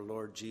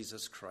Lord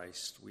Jesus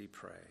Christ, we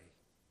pray.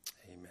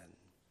 Amen.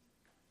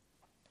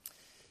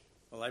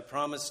 Well, I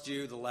promised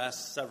you the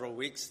last several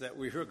weeks that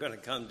we were going to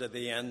come to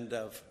the end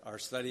of our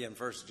study in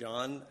 1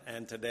 John,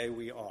 and today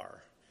we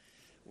are.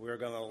 We're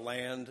going to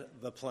land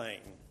the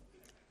plane,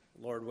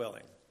 Lord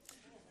willing.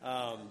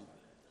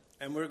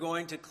 And we're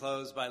going to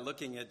close by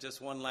looking at just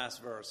one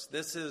last verse.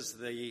 This is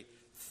the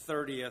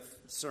 30th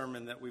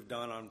sermon that we've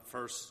done on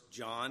 1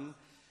 John.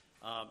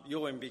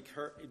 You'll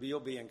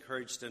be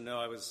encouraged to know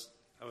I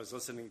was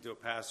listening to a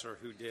pastor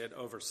who did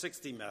over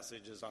 60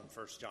 messages on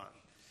 1 John.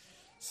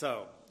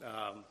 So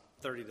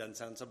 30 doesn't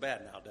sound so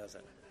bad now, does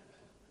it?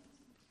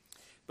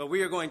 But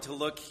we are going to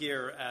look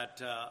here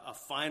at a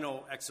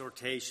final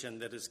exhortation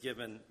that is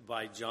given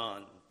by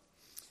John.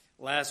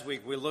 Last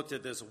week we looked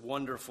at this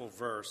wonderful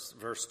verse,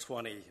 verse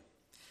 20.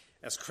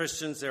 As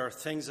Christians, there are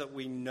things that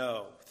we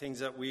know, things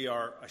that we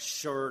are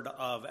assured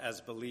of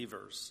as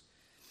believers.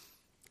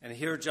 And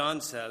here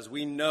John says,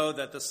 we know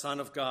that the Son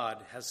of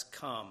God has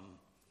come,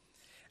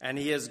 and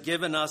he has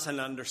given us an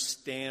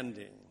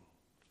understanding.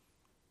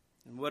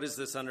 And what is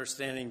this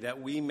understanding?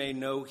 That we may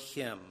know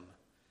him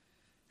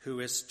who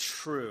is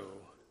true,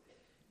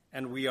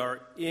 and we are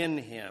in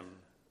him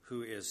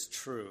who is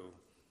true,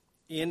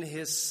 in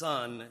his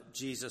Son,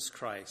 Jesus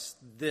Christ.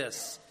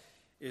 This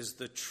is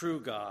the true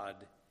God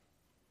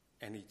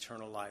and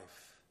eternal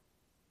life.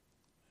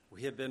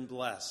 We have been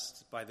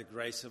blessed by the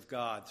grace of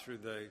God through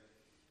the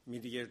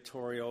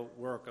mediatorial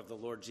work of the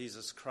Lord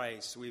Jesus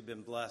Christ. We've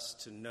been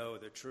blessed to know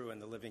the true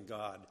and the living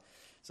God.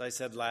 As I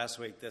said last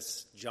week,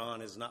 this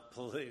John is not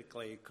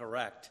politically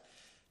correct.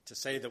 To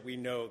say that we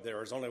know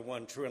there is only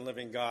one true and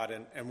living God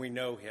and we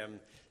know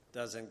him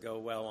doesn't go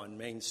well on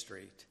Main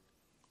Street.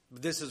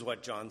 But this is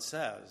what John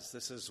says.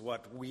 This is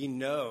what we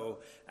know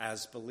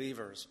as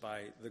believers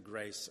by the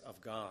grace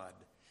of God.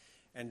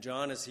 And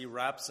John, as he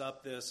wraps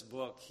up this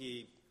book,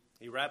 he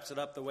wraps it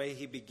up the way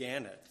he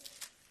began it.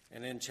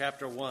 And in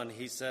chapter 1,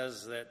 he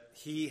says that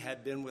he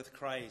had been with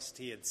Christ.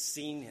 He had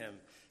seen him.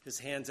 His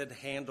hands had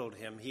handled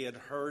him. He had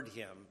heard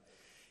him.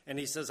 And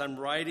he says, I'm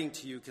writing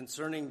to you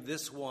concerning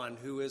this one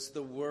who is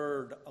the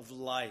word of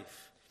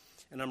life.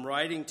 And I'm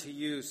writing to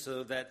you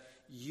so that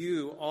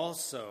you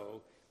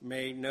also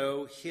may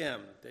know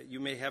him, that you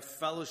may have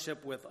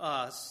fellowship with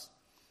us.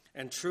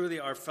 And truly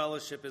our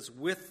fellowship is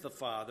with the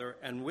Father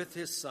and with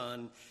his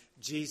Son,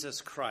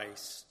 Jesus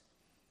Christ.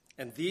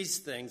 And these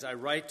things I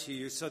write to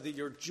you so that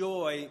your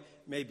joy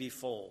may be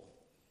full.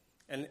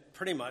 And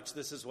pretty much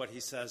this is what he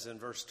says in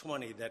verse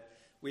 20, that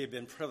we have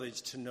been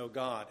privileged to know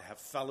God, have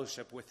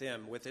fellowship with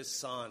him, with his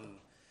Son,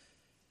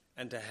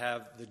 and to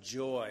have the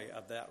joy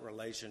of that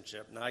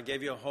relationship. Now, I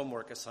gave you a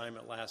homework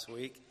assignment last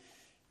week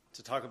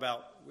to talk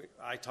about,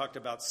 I talked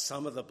about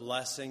some of the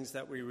blessings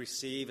that we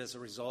receive as a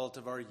result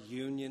of our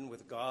union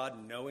with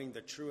God, knowing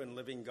the true and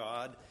living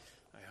God.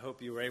 I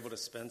hope you were able to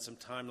spend some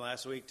time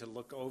last week to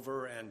look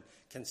over and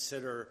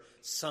consider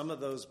some of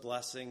those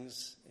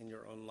blessings in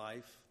your own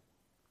life.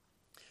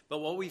 But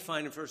what we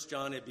find in 1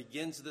 John, it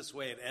begins this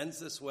way, it ends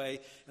this way,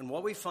 and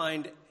what we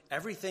find,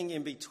 everything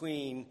in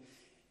between,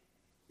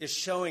 is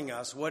showing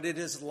us what it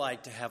is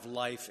like to have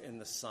life in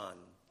the Son.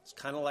 It's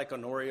kind of like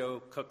an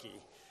Oreo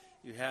cookie.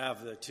 You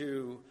have the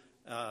two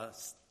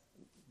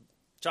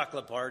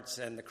chocolate parts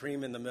and the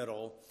cream in the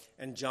middle,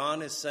 and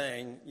John is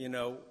saying,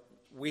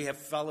 we have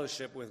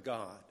fellowship with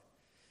God.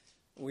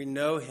 We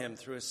know him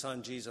through his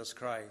Son, Jesus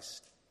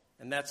Christ.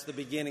 And that's the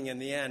beginning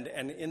and the end.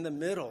 And in the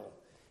middle,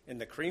 in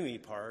the creamy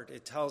part,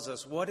 it tells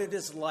us what it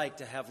is like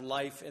to have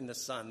life in the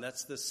Son.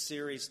 That's the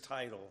series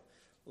title,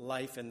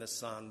 Life in the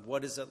Son.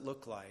 What does it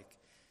look like?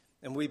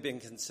 And we've been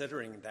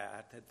considering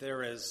that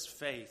there is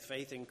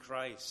faith in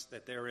Christ,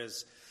 that there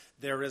is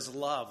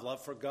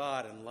love for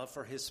God and love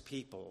for his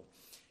people.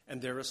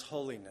 And there is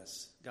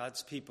holiness.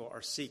 God's people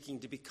are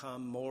seeking to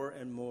become more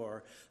and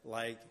more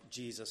like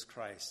Jesus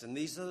Christ. And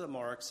these are the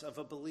marks of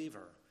a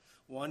believer,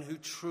 one who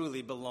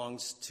truly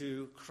belongs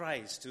to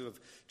Christ, who have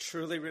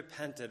truly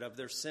repented of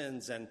their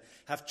sins and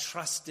have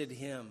trusted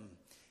him.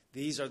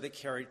 These are the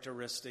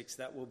characteristics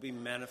that will be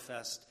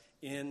manifest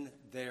in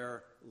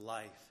their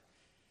life.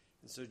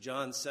 And so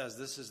John says,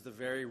 this is the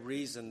very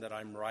reason that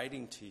I'm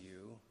writing to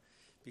you,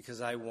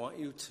 because I want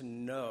you to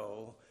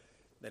know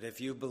that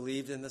if you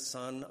believed in the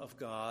Son of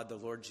God, the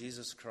Lord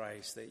Jesus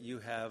Christ, that you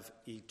have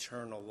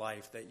eternal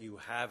life, that you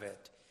have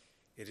it.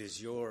 It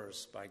is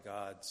yours by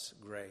God's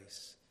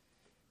grace.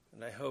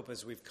 And I hope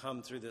as we've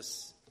come through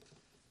this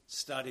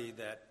study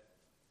that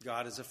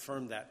God has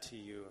affirmed that to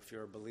you. If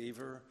you're a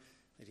believer,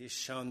 that he's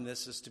shown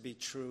this is to be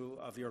true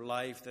of your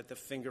life, that the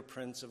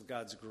fingerprints of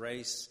God's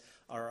grace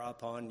are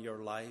upon your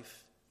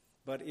life.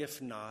 But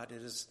if not,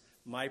 it is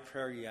my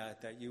prayer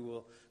yet that you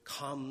will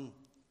come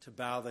to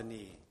bow the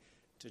knee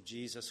to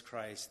Jesus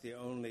Christ, the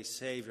only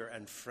Savior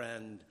and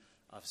friend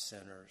of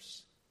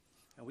sinners.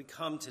 And we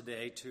come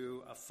today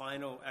to a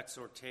final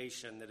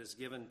exhortation that is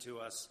given to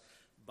us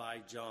by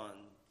John.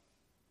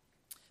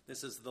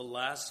 This is the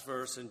last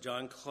verse, and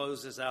John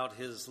closes out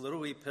his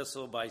little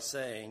epistle by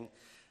saying,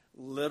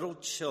 "Little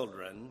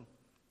children,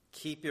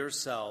 keep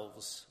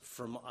yourselves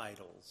from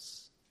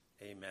idols."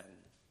 Amen.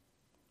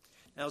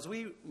 Now, as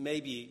we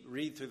maybe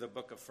read through the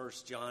book of 1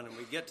 John and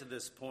we get to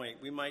this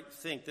point, we might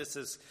think this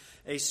is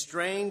a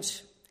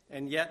strange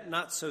and yet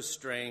not so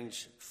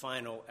strange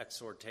final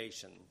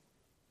exhortation.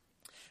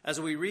 As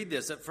we read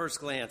this at first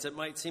glance, it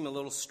might seem a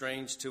little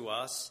strange to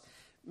us,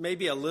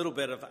 maybe a little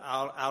bit of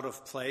out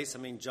of place. I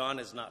mean, John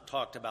has not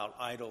talked about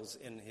idols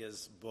in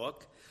his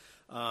book,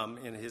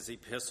 in his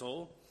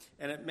epistle,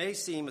 and it may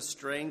seem a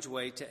strange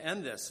way to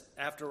end this.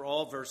 After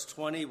all, verse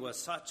 20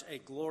 was such a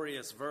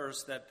glorious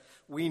verse that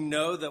we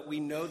know we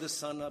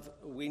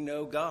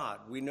know God,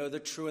 we know the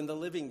true and the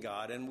living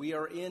God, and we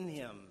are in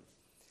him.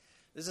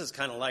 This is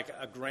kind of like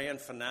a grand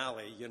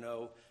finale,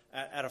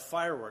 at a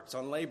fireworks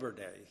on Labor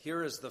Day.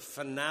 Here is the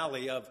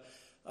finale of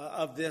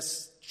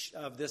this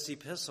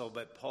epistle,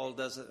 but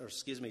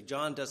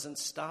John doesn't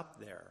stop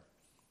there.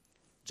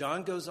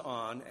 John goes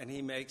on and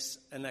he makes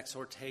an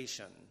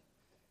exhortation.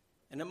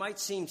 And it might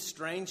seem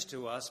strange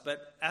to us,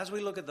 but as we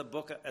look at the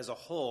book as a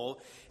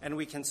whole and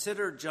we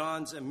consider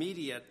John's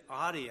immediate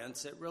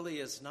audience, it really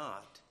is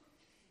not.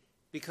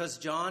 Because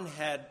John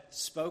had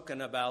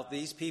spoken about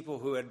these people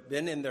who had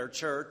been in their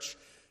church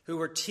who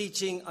were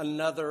teaching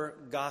another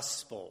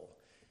gospel.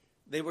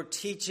 They were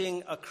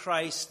teaching a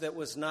Christ that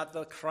was not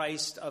the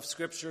Christ of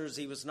Scriptures.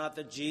 He was not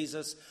the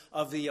Jesus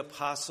of the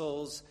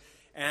apostles.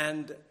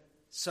 And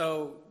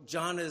so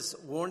John is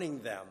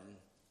warning them.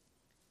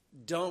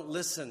 Don't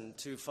listen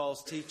to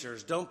false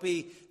teachers. Don't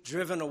be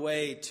driven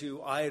away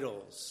to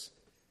idols.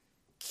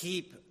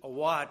 Keep a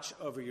watch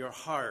over your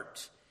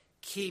heart.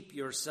 Keep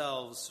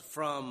yourselves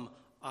from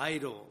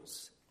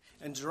idols.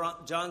 And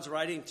John's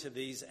writing to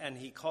these, and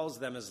he calls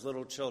them as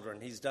little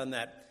children. He's done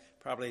that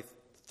probably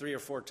 3 or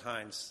 4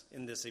 times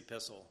in this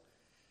epistle.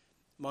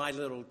 My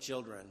little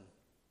children.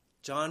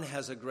 John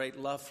has a great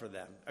love for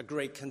them, a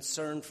great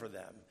concern for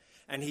them.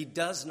 And he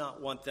does not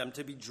want them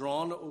to be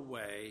drawn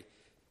away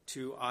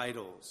to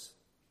idols.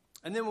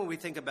 And then when we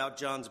think about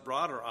John's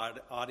broader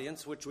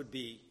audience, which would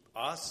be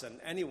us and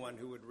anyone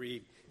who would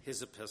read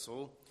his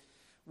epistle,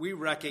 we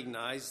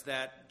recognize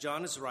that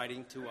John is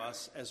writing to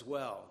us as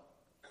well.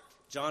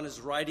 John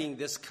is writing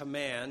this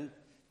command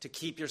to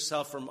keep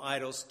yourself from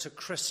idols to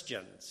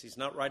Christians. He's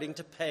not writing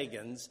to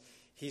pagans.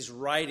 He's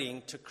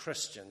writing to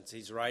Christians.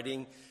 He's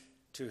writing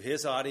to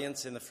his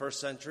audience in the first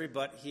century,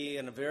 but he,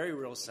 in a very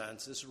real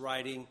sense, is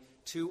writing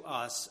to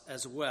us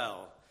as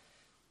well.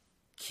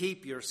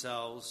 Keep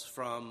yourselves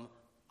from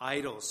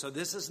idols. So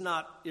this is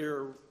not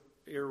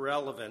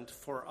irrelevant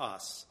for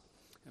us.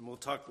 And we'll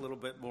talk a little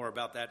bit more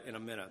about that in a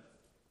minute.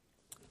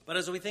 But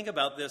as we think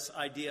about this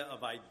idea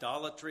of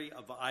idolatry,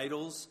 of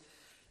idols,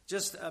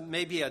 just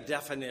maybe a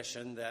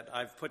definition that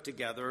I've put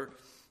together,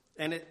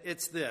 and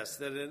it's this,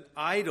 that an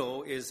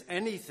idol is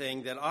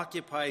anything that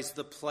occupies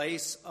the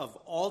place of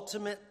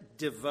ultimate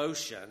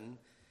devotion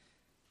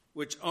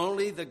which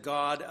only the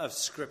God of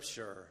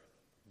Scripture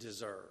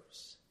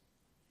deserves.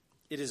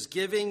 It is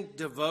giving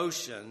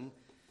devotion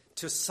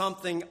to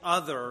something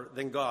other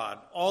than God,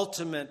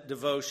 ultimate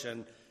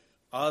devotion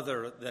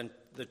other than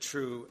the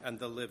true and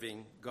the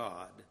living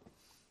God.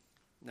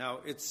 Now,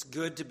 it's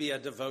good to be a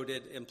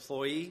devoted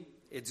employee.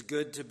 It's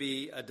good to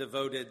be a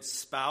devoted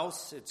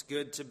spouse. It's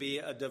good to be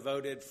a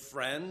devoted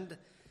friend.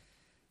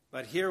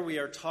 But here we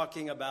are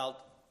talking about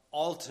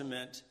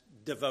ultimate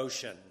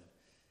devotion.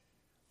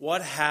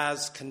 What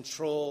has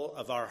control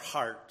of our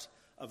heart,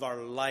 of our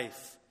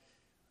life,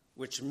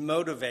 which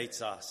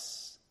motivates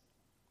us?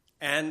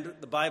 And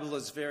the Bible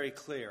is very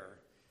clear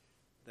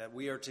that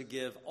we are to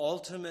give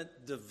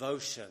ultimate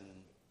devotion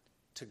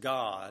to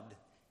God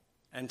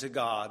and to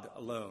God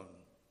alone.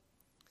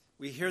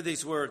 We hear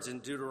these words in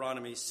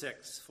Deuteronomy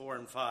 6, 4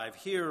 and 5.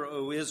 Hear,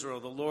 O Israel,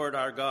 the Lord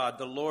our God,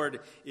 the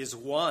Lord is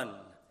one.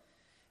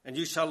 And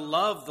you shall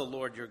love the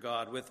Lord your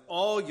God with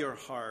all your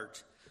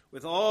heart,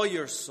 with all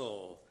your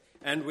soul,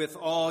 and with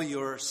all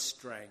your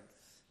strength.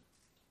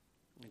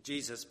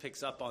 Jesus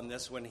picks up on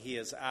this when he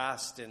is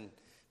asked in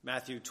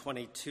Matthew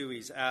 22.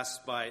 He's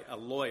asked by a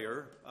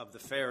lawyer of the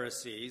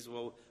Pharisees,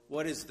 well,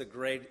 what is the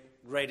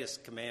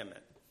greatest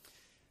commandment?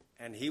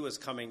 And he was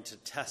coming to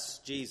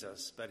test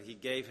Jesus, but he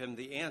gave him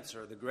the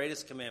answer. The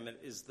greatest commandment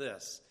is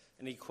this.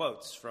 And he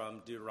quotes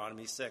from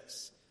Deuteronomy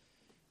 6.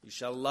 You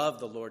shall love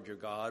the Lord your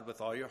God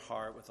with all your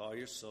heart, with all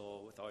your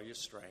soul, with all your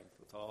strength,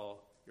 with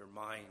all your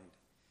mind.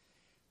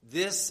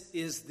 This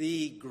is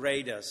the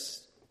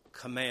greatest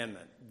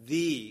commandment.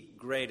 The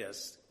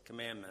greatest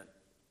commandment.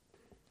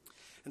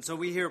 And so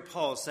we hear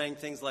Paul saying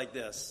things like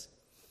this,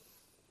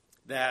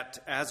 that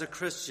as a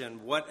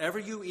Christian, whatever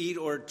you eat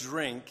or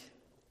drink,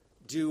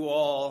 do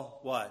all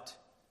what?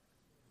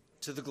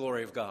 To the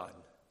glory of God.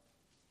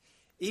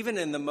 Even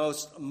in the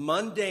most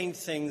mundane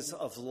things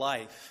of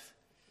life,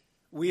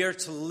 we are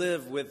to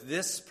live with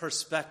this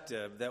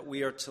perspective that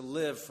we are to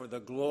live for the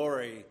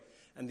glory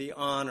and the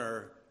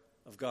honor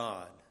of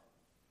God.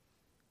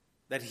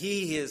 That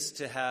he is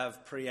to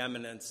have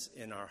preeminence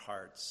in our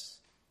hearts.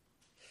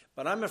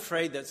 But I'm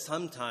afraid that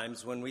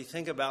sometimes when we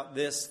think about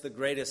this, the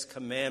greatest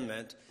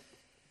commandment,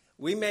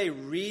 we may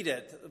read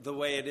it the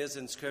way it is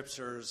in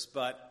Scriptures,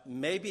 but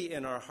maybe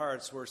in our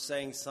hearts we're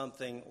saying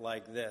something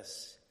like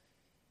this.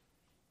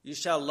 You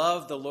shall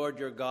love the Lord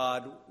your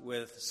God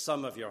with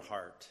some of your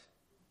heart,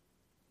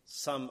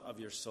 some of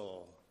your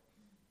soul,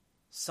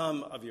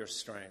 some of your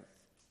strength,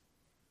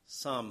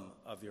 some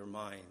of your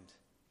mind.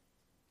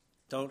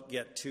 Don't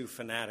get too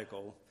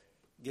fanatical.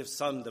 Give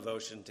some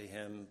devotion to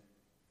him,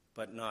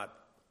 but not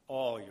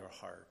all your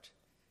heart.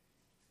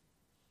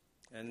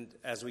 And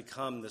as we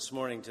come this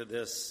morning to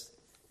this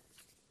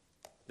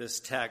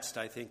text,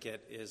 I think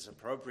it is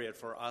appropriate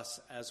for us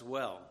as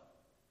well.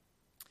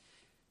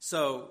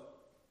 So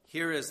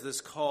here is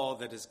this call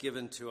that is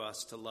given to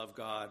us to love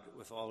God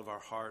with all of our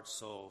heart,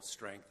 soul,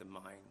 strength, and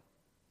mind.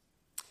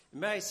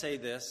 May I say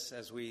this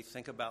as we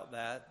think about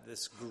that,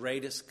 this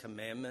greatest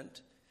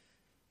commandment?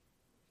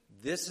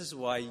 This is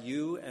why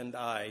you and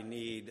I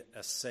need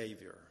a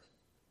Savior.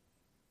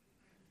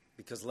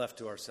 Because left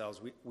to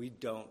ourselves, we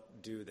don't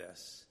do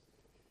this.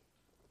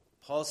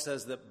 Paul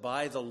says that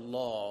by the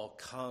law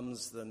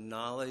comes the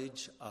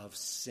knowledge of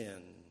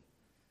sin.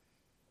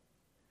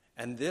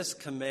 And this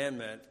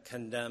commandment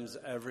condemns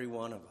every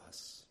one of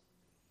us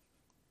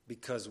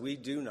because we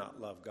do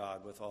not love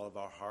God with all of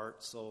our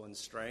heart, soul, and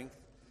strength.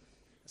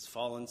 As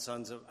fallen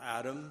sons of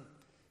Adam,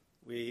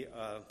 we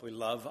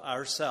love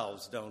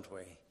ourselves, don't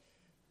we?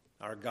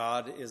 Our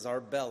God is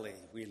our belly.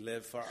 We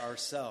live for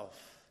ourselves.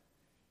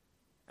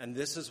 And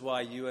this is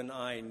why you and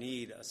I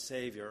need a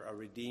Savior, a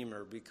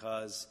Redeemer,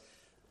 because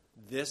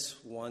this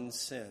one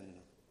sin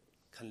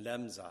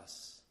condemns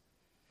us.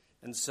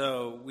 And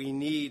so we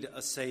need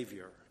a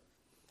Savior.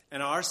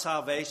 And our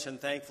salvation,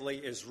 thankfully,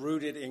 is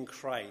rooted in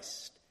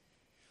Christ,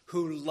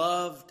 who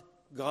loved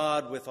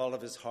God with all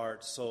of his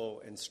heart,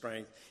 soul, and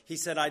strength. He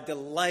said, I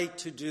delight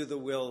to do the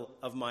will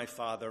of my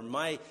Father.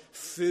 My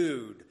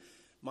food,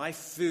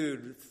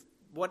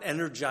 what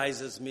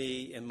energizes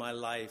me in my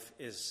life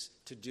is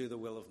to do the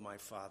will of my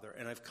Father.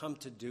 And I've come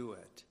to do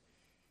it.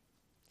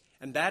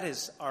 And that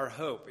is our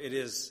hope. It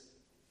is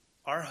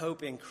our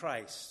hope in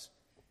Christ,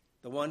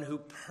 the one who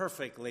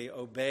perfectly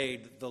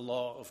obeyed the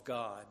law of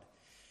God.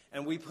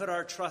 And we put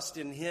our trust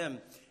in him.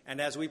 And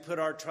as we put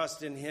our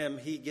trust in him,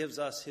 he gives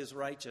us his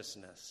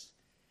righteousness.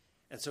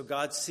 And so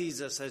God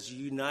sees us as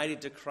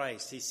united to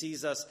Christ. He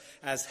sees us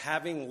as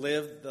having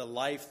lived the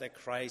life that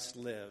Christ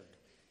lived.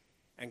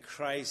 And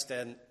Christ,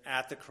 and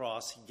at the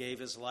cross, he gave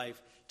his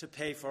life to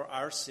pay for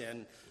our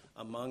sin,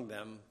 among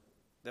them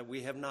that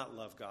we have not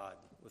loved God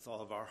with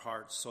all of our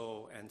heart,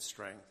 soul, and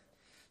strength.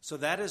 So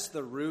that is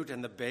the root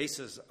and the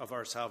basis of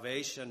our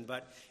salvation.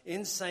 But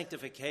in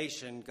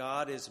sanctification,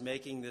 God is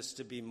making this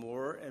to be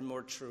more and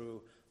more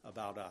true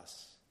about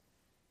us.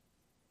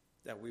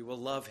 That we will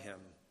love him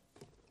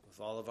with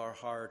all of our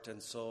heart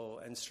and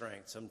soul and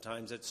strength.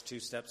 Sometimes it's 2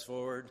 steps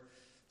forward.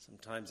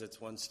 Sometimes it's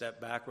 1 step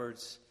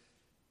backwards.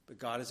 But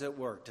God is at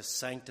work to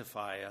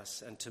sanctify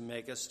us and to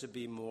make us to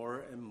be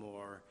more and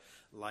more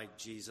like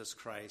Jesus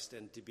Christ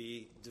and to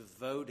be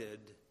devoted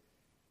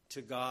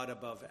to God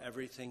above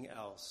everything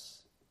else.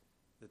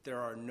 That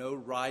there are no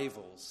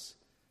rivals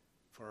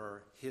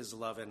for his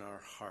love in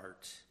our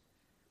heart.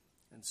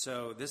 And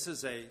so this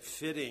is a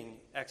fitting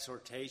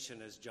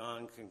exhortation as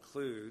John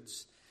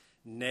concludes.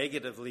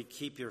 Negatively,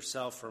 keep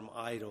yourself from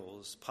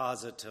idols.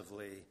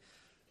 Positively,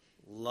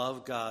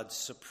 love God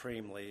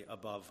supremely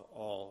above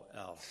all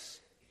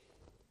else.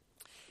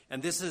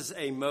 And this is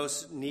a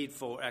most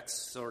needful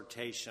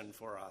exhortation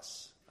for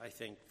us, I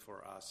think,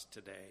 for us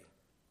today.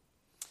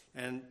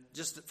 And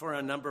just for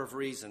a number of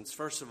reasons.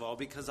 First of all,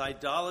 because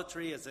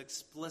idolatry is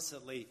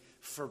explicitly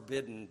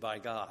forbidden by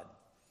God.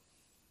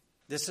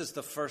 This is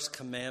the first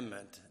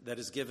commandment that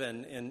is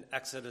given in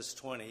Exodus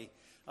 20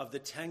 of the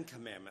 10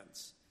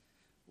 commandments,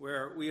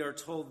 where we are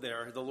told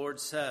there, the Lord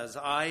says,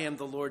 I am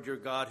the Lord your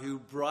God who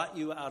brought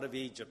you out of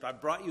Egypt. I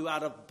brought you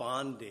out of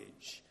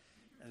bondage.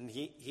 And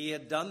he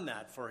had done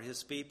that for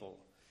his people,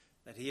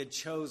 that he had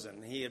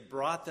chosen. He had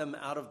brought them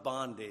out of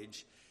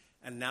bondage.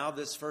 And now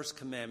this first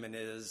commandment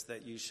is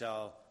that you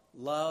shall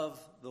love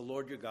the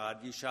Lord your God.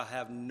 You shall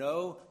have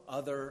no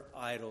other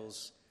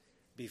idols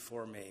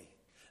before me.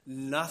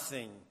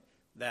 Nothing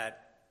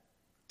that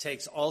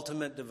takes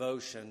ultimate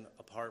devotion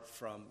apart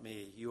from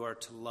me. You are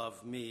to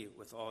love me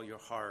with all your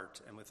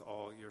heart and with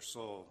all your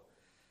soul.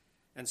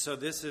 And so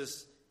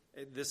this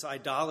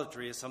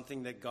idolatry is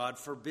something that God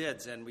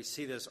forbids. And we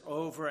see this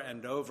over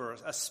and over,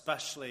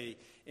 especially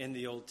in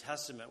the Old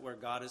Testament, where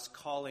God is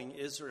calling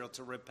Israel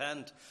to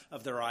repent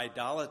of their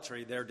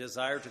idolatry, their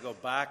desire to go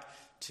back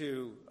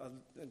to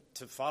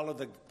follow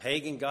the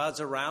pagan gods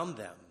around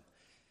them.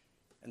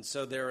 And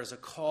so there is a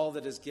call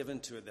that is given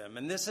to them.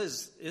 And this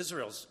is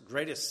Israel's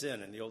greatest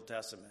sin in the Old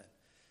Testament.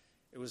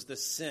 It was the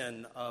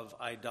sin of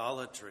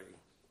idolatry.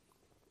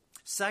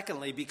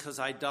 Secondly, because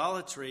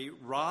idolatry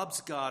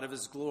robs God of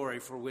his glory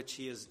for which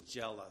he is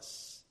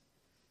jealous.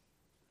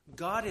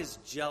 God is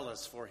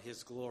jealous for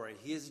his glory.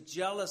 He is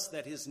jealous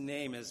that his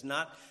name is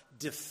not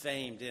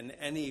defamed in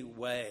any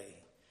way.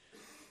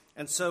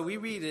 And so we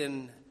read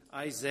in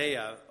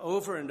Isaiah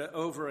over and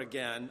over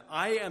again,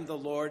 I am the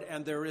Lord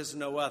and there is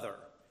no other.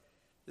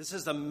 This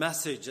is the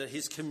message that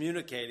he's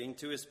communicating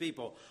to his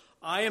people.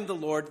 I am the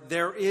Lord,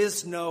 there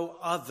is no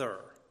other.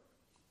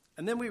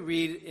 And then we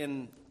read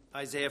in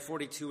Isaiah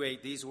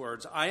 42:8, these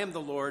words, I am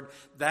the Lord,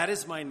 that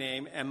is my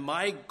name, and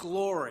my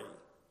glory,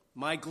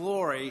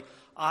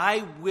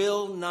 I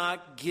will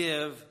not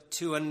give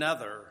to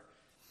another,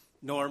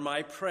 nor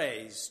my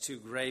praise to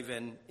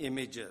graven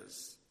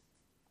images.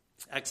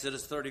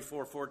 Exodus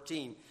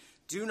 34:14,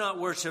 do not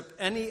worship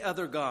any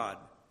other God,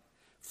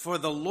 for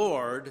the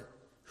Lord,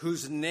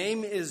 whose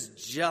name is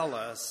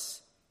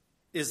jealous,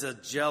 is a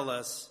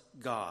jealous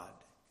God.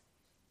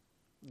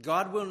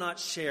 God will not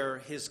share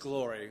his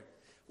glory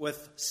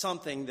with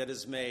something that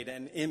is made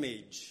an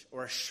image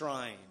or a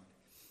shrine.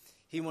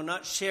 He will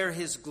not share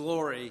his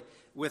glory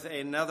with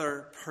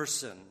another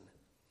person.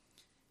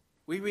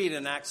 We read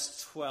in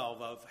Acts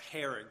 12 of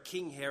Herod,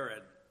 King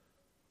Herod.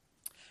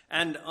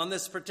 And on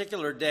this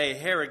particular day,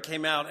 Herod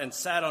came out and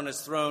sat on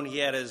his throne. He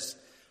had his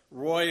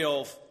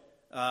royal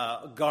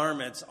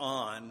garments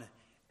on,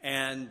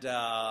 and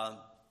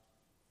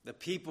the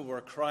people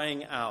were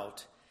crying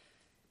out.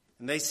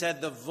 And they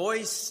said, the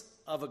voice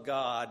of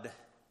God,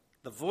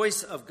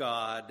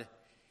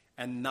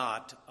 and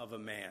not of a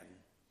man.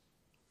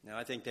 Now,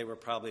 I think they were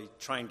probably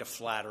trying to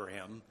flatter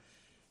him.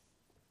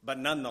 But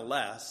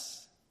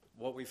nonetheless,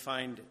 what we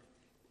find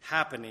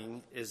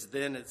happening is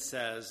then it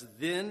says,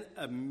 then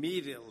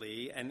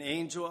immediately an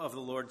angel of the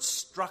Lord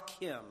struck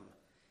him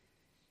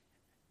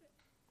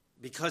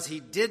because he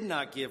did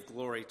not give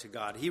glory to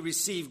God. He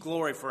received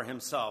glory for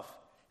himself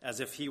as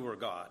if he were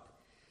God.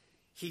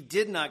 He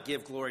did not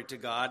give glory to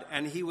God,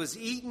 and he was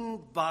eaten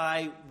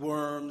by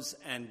worms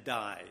and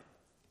died.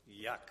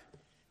 Yuck.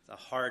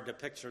 It's hard to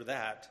picture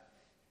that.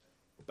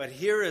 But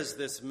here is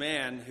this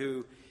man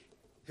who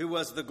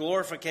was the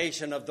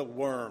glorification of the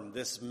worm,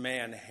 this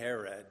man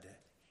Herod,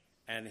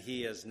 and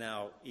he is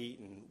now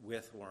eaten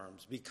with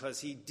worms because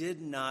he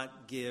did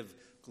not give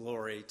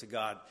glory to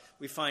God.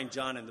 We find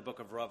John in the book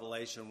of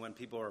Revelation when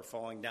people are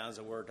falling down, as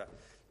it were,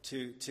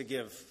 to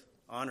give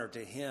honor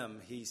to him.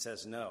 He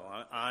says, no,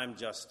 I'm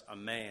just a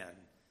man.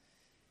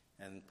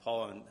 And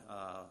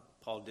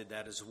Paul did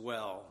that as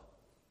well.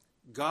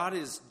 God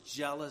is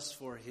jealous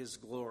for his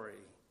glory.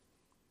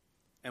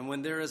 And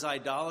when there is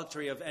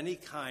idolatry of any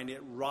kind,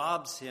 it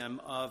robs him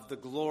of the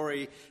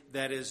glory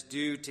that is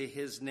due to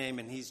his name,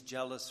 and he's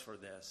jealous for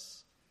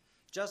this.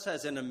 Just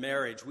as in a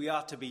marriage, we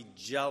ought to be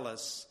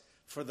jealous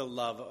for the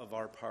love of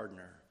our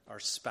partner, our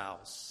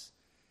spouse.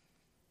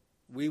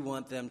 We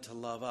want them to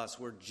love us.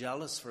 We're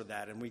jealous for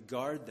that, and we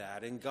guard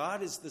that. And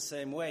God is the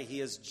same way.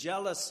 He is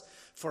jealous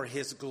for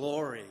his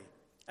glory.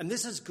 And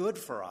this is good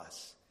for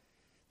us.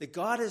 That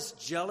God is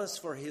jealous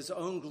for his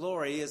own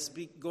glory is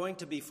going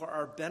to be for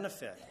our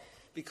benefit.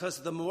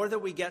 Because the more that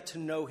we get to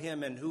know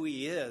him and who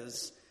he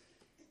is,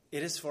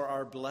 it is for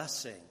our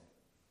blessing.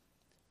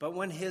 But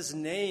when his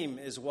name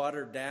is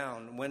watered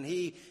down, when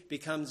he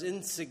becomes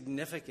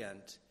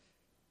insignificant,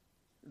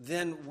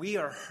 then we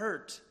are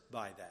hurt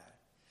by that.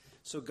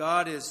 So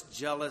God is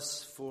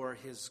jealous for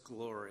his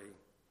glory.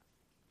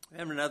 I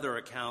have another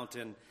account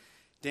in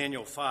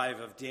Daniel 5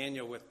 of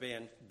Daniel with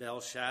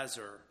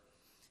Belshazzar.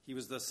 He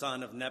was the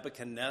son of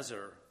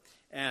Nebuchadnezzar,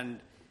 and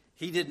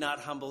he did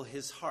not humble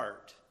his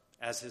heart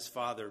as his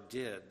father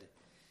did.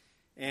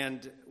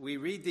 And we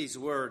read these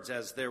words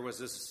as there was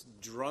this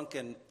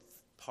drunken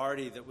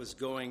party that was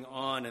going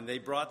on, and they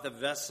brought the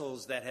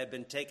vessels that had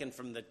been taken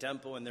from the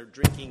temple, and they're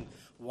drinking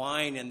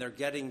wine, and they're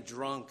getting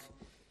drunk.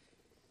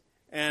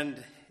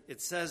 And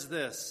it says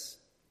this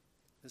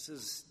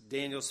is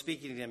Daniel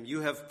speaking to him,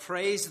 you have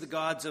praised the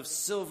gods of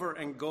silver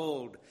and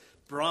gold,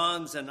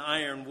 bronze and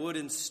iron, wood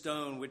and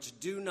stone, which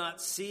do not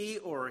see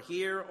or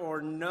hear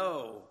or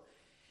know.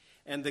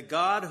 And the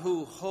God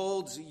who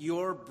holds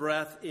your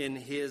breath in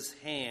his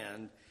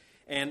hand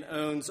and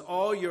owns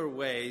all your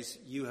ways,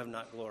 you have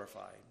not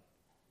glorified.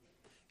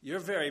 Your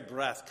very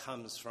breath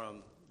comes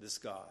from this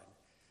God.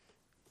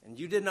 And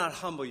you did not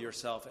humble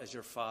yourself as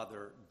your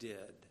father did.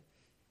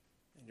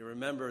 And you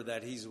remember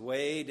that he's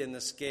weighed in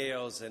the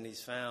scales and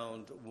he's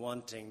found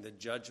wanting. The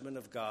judgment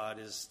of God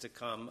is to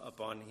come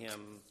upon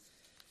him.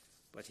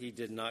 But he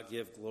did not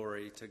give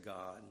glory to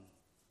God.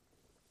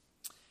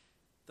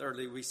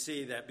 Thirdly, we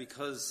see that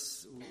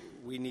because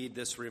we need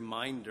this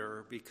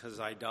reminder, because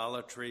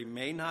idolatry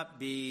may not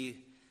be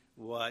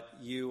what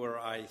you or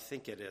I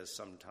think it is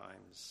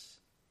sometimes.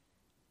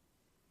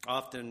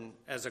 Often,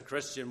 as a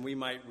Christian, we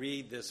might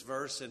read this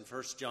verse in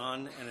 1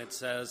 John, and it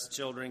says,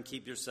 children,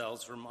 keep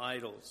yourselves from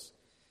idols.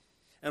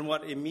 And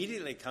what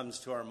immediately comes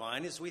to our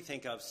mind is we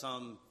think of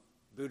some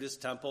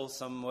Buddhist temple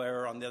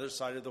somewhere on the other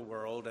side of the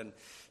world, and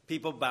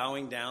people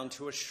bowing down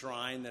to a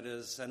shrine that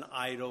is an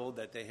idol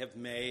that they have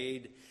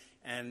made,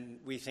 and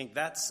we think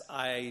that's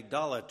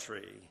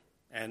idolatry,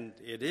 and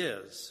it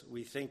is.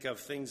 We think of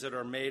things that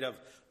are made of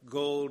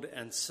gold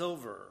and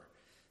silver.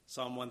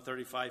 Psalm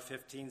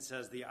 135:15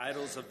 says, the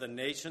idols of the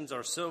nations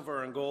are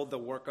silver and gold, the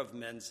work of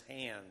men's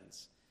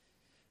hands.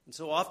 And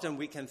so often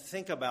we can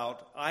think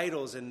about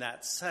idols in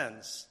that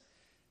sense,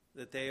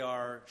 that they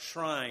are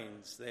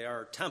shrines, they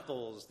are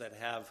temples that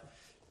have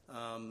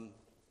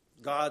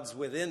gods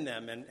within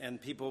them,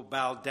 and people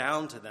bow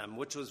down to them,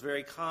 which was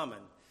very common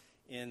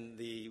in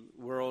the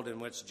world in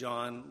which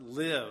John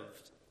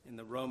lived, in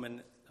the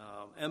Roman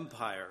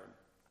Empire.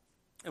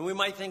 And we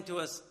might think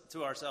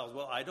to ourselves,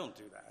 well, I don't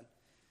do that.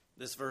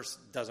 This verse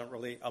doesn't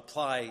really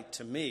apply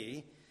to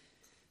me.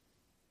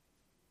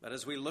 But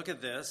as we look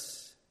at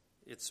this,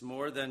 it's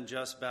more than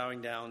just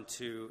bowing down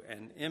to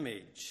an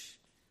image.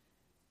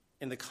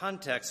 In the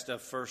context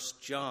of 1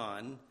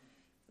 John,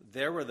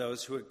 there were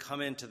those who had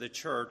come into the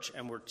church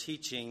and were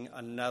teaching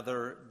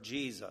another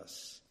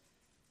Jesus.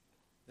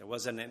 There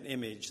wasn't an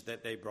image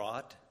that they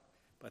brought,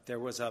 but there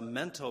was a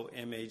mental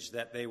image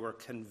that they were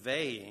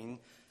conveying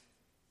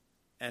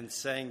and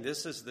saying,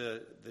 this is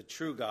the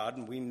true God,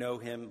 and we know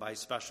him by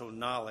special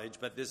knowledge,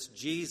 but this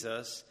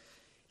Jesus,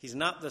 he's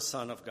not the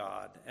Son of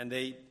God. And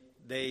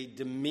they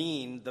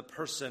demean the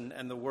person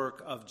and the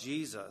work of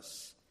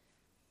Jesus.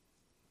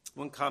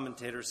 One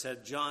commentator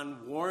said,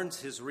 John warns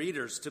his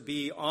readers to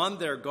be on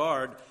their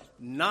guard,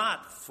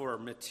 not for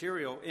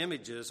material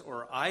images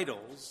or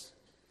idols.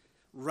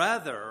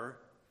 Rather,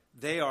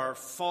 they are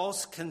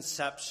false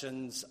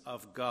conceptions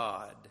of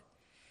God.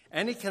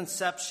 Any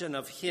conception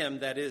of him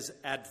that is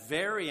at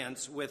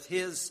variance with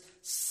his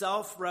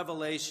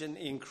self-revelation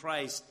in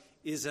Christ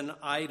is an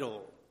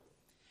idol.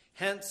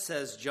 Hence,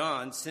 says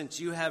John, since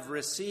you have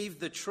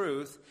received the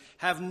truth,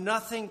 have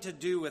nothing to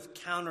do with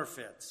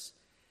counterfeits.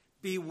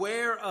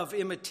 Beware of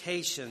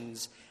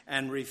imitations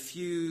and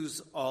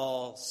refuse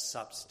all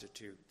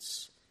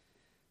substitutes.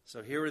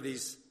 So here are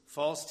these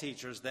false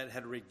teachers that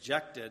had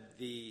rejected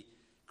the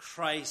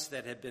Christ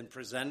that had been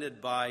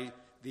presented by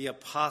the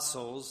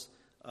apostles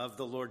of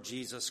the Lord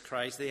Jesus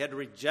Christ. They had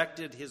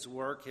rejected his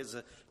work, his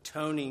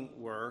atoning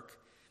work.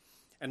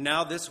 And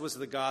now this was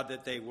the God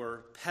that they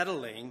were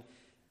peddling,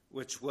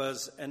 which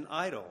was an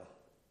idol.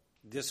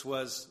 This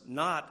was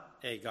not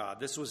a God.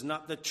 This was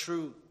not the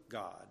true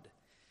God.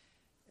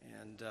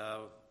 And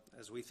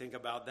as we think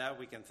about that,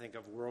 we can think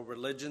of world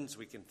religions.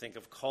 We can think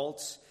of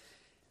cults.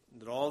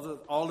 That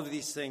all of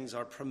these things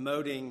are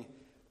promoting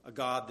a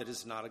God that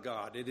is not a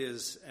God. It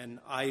is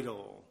an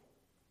idol.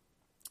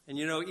 And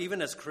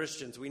even as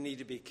Christians, we need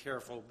to be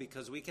careful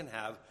because we can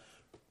have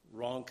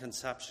wrong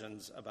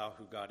conceptions about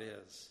who God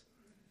is.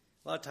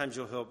 A lot of times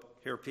you'll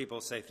hear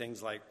people say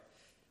things like,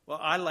 well,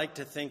 I like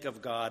to think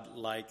of God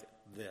like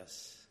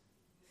this.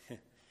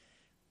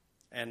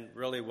 And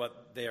really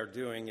what they are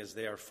doing is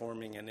they are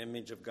forming an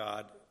image of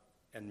God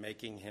and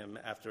making him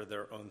after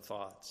their own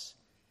thoughts.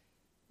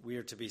 We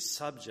are to be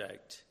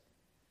subject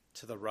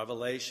to the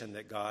revelation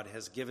that God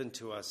has given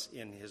to us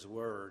in his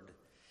word.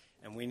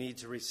 And we need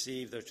to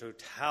receive the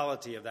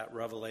totality of that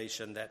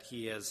revelation that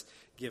he has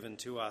given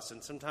to us.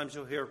 And sometimes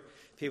you'll hear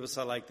people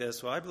say like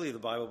this, well, I believe the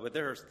Bible, but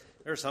there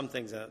are some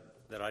things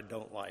that I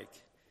don't like.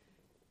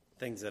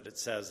 Things that it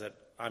says that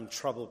I'm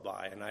troubled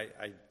by, and I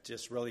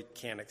just really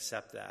can't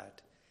accept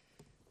that.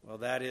 Well,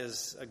 that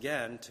is,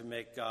 again, to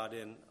make God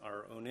in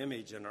our own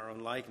image, in our own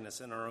likeness,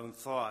 in our own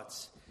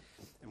thoughts.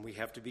 And we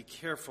have to be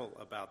careful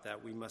about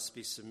that. We must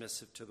be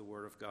submissive to the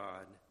Word of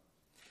God.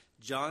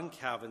 John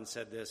Calvin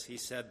said this. He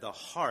said, the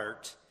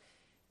heart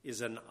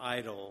is an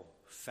idol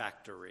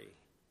factory.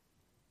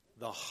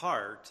 The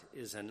heart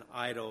is an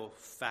idol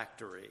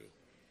factory.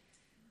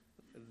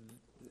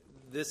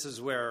 This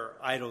is where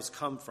idols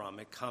come from.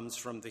 It comes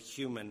from the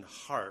human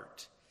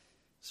heart.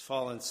 As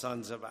fallen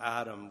sons of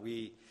Adam,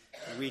 we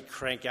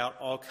crank out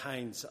all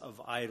kinds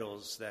of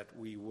idols that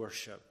we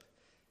worship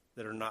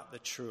that are not the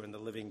true and the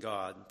living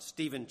God.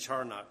 Stephen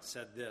Charnock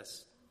said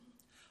this,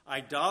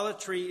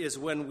 idolatry is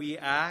when we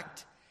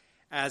act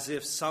as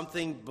if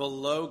something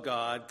below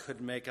God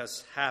could make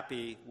us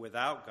happy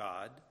without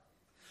God,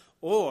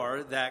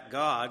 or that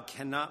God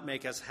cannot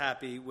make us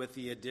happy with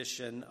the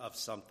addition of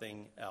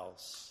something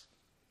else.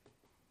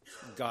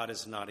 God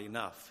is not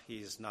enough.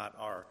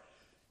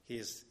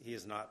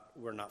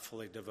 We're not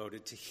fully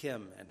devoted to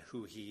him and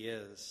who he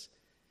is.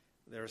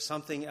 There is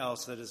something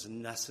else that is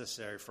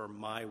necessary for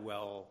my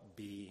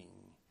well-being.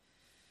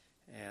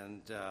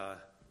 And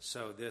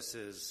so this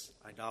is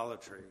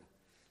idolatry.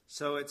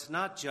 So it's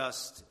not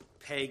just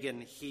pagan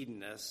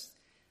hedonists,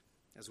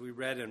 as we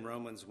read in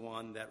Romans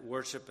 1, that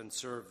worship and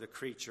serve the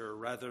creature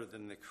rather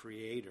than the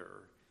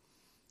Creator.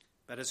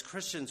 But as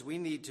Christians, we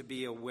need to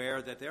be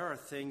aware that there are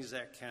things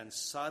that can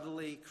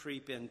subtly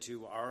creep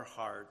into our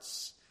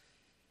hearts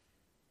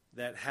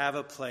that have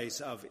a place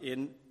of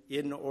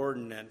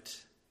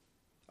inordinate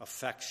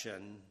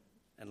affection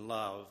and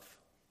love,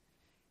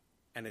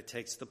 and it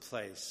takes the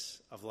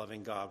place of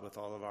loving God with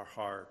all of our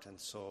heart and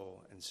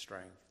soul and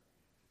strength.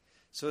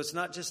 So it's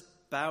not just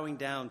bowing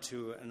down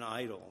to an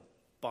idol,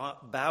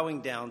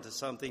 bowing down to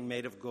something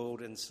made of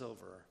gold and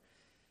silver.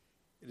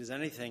 It is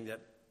anything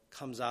that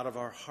comes out of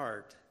our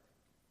heart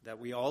that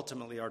we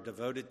ultimately are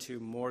devoted to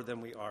more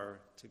than we are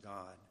to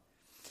God.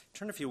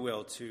 Turn, if you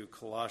will, to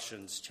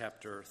Colossians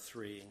chapter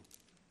 3.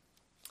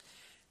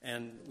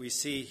 And we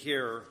see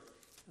here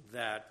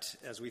that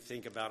as we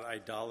think about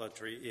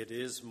idolatry, it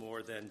is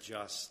more than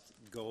just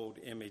gold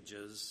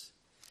images.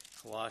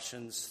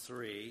 Colossians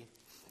 3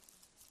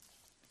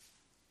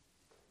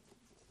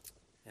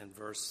 and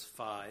verse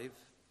 5.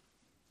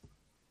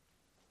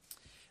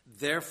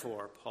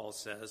 Therefore, Paul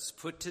says,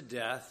 put to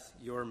death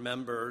your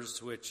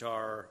members which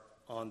are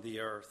on the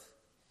earth: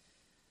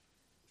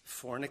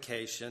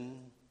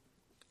 fornication,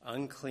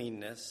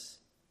 uncleanness,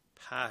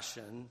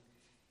 passion,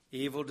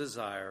 evil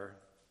desire.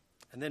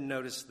 And then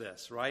notice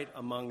this, right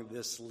among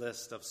this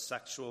list of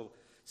sexual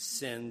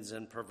sins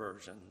and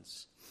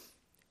perversions: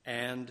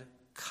 and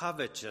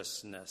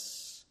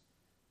covetousness,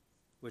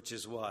 which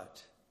is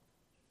what?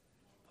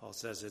 Paul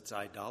says it's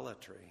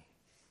idolatry.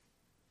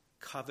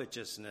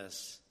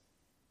 Covetousness,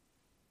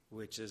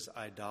 which is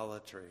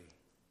idolatry.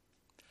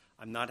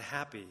 I'm not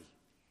happy.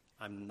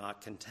 I'm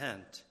not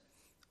content.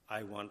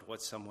 I want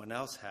what someone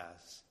else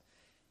has.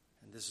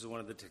 And this is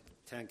one of the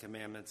Ten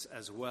Commandments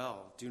as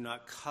well. Do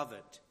not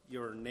covet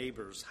your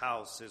neighbor's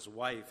house, his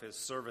wife, his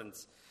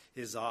servants,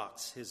 his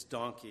ox, his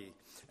donkey,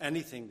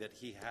 anything that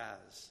he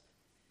has.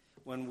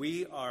 When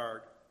we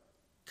are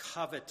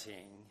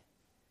coveting,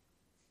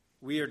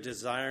 we are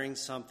desiring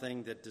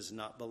something that does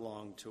not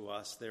belong to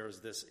us. There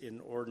is this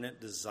inordinate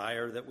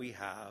desire that we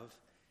have,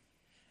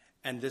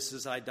 and this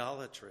is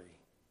idolatry.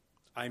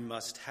 I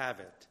must have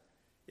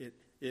it.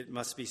 It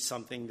must be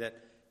something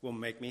that will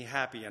make me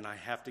happy, and I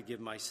have to give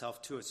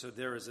myself to it. So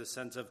there is a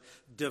sense of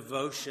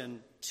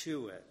devotion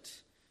to it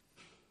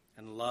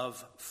and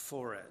love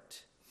for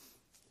it.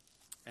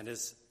 And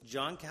as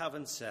John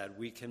Calvin said,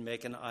 we can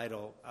make an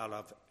idol out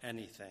of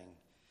anything.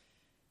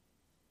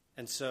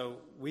 And so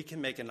we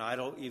can make an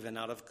idol even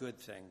out of good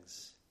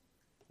things,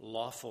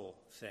 lawful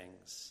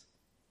things.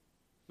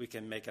 We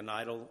can make an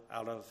idol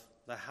out of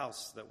the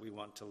house that we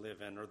want to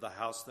live in or the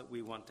house that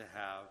we want to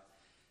have.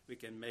 We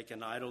can make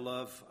an idol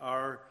of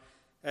our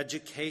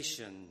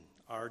education,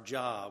 our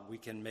job. We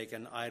can make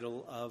an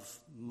idol of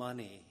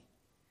money,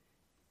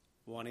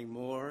 wanting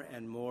more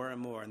and more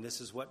and more. And this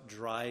is what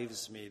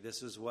drives me.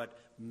 This is what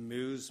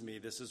moves me.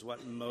 This is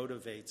what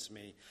motivates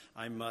me.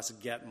 I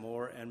must get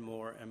more and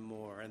more and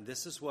more. And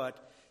this is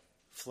what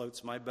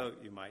floats my boat,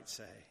 you might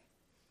say.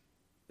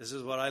 This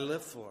is what I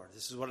live for.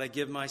 This is what I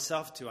give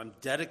myself to. I'm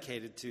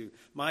dedicated to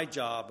my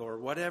job or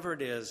whatever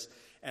it is.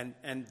 And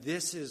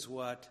this is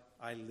what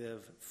I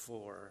live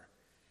for.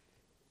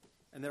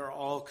 And there are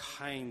all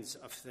kinds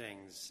of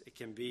things. It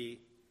can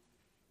be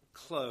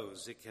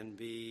clothes. It can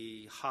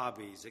be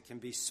hobbies. It can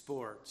be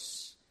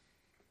sports.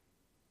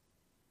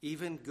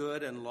 Even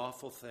good and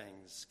lawful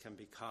things can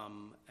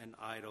become an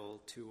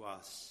idol to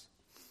us.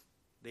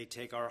 They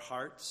take our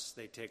hearts.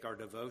 They take our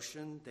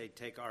devotion. They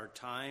take our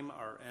time,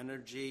 our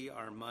energy,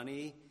 our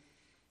money,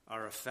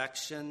 our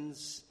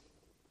affections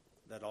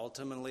that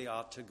ultimately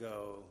ought to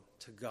go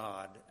to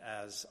God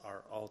as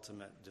our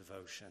ultimate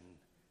devotion.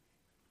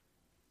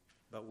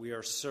 But we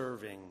are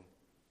serving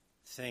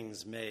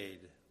things made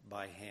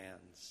by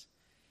hands.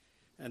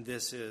 And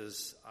this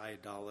is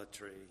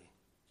idolatry.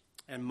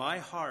 And my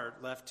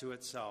heart, left to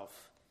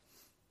itself,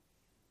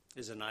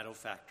 is an idol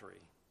factory.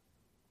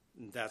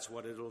 And that's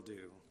what it'll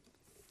do.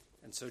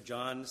 And so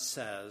John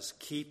says,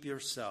 keep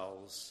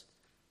yourselves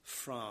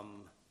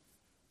from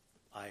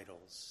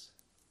idols.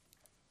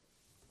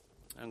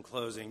 I'm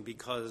closing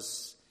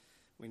because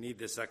we need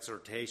this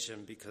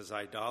exhortation, because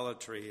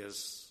idolatry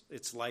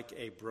it's like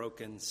a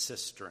broken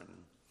cistern.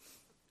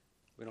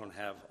 We don't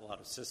have a lot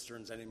of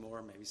cisterns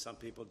anymore. Maybe some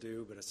people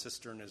do, but a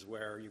cistern is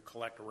where you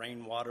collect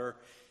rainwater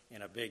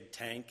in a big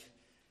tank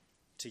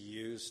to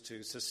use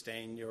to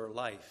sustain your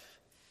life.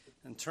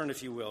 And turn,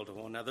 if you will, to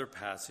one other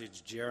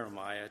passage,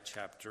 Jeremiah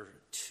chapter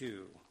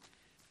 2.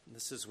 And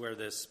this is where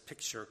this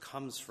picture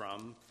comes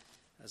from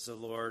as the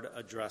Lord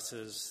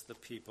addresses the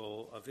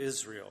people of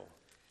Israel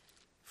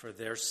for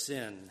their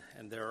sin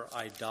and their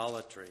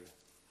idolatry.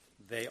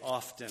 They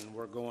often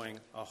were going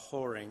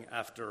a-whoring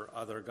after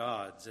other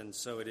gods, and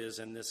so it is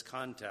in this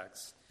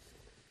context.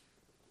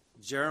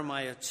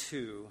 Jeremiah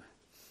 2,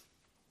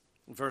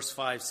 verse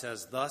 5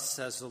 says, "Thus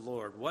says the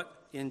Lord, what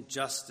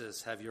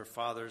injustice have your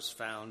fathers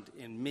found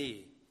in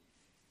me?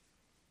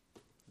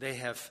 They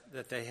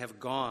have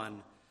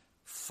gone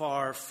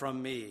far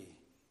from me.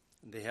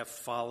 They have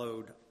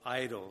followed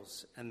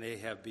idols, and they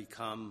have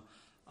become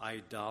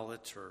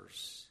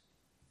idolaters."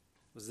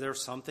 Was there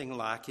something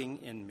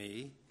lacking in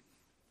me?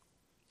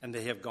 And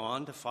they have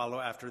gone to follow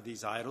after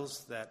these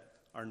idols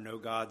that are no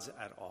gods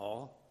at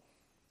all?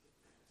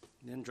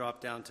 And then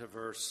drop down to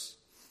verse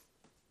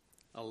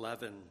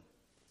 11.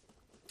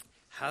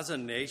 Has a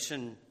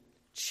nation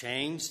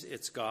changed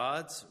its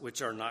gods,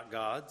 which are not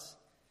gods?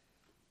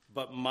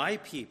 But my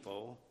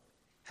people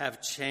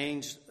have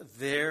changed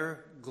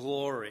their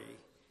glory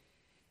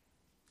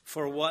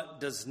for what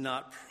does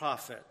not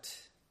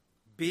profit.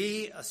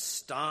 Be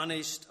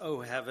astonished,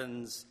 O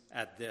heavens,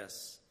 at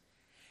this,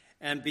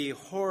 and be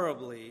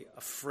horribly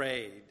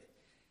afraid.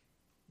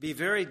 Be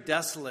very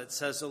desolate,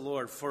 says the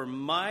Lord, for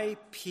my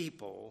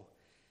people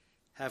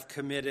have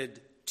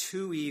committed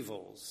two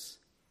evils.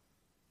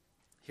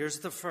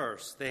 Here's the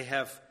first. They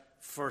have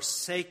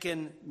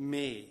forsaken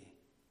me.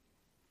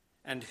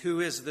 And who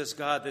is this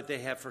God that they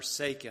have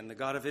forsaken? The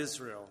God of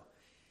Israel.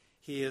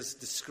 He is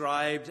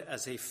described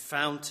as a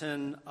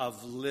fountain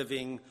of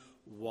living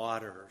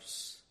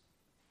waters.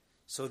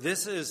 So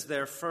this is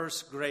their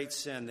first great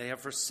sin. They have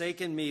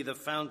forsaken me, the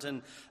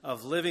fountain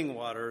of living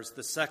waters.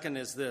 The second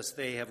is this: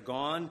 they have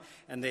gone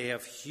and they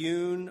have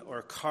hewn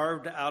or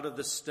carved out of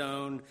the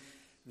stone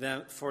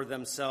for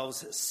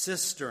themselves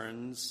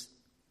cisterns,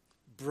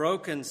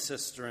 broken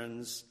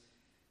cisterns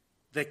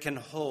that can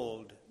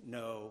hold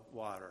no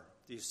water.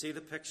 Do you see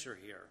the picture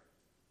here?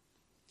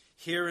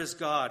 Here is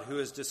God, who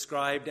is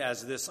described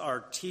as this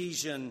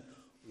artesian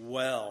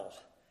well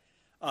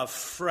of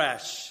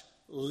fresh,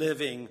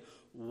 living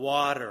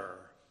water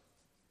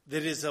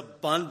that is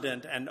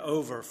abundant and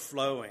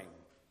overflowing.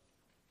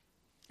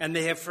 And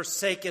they have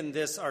forsaken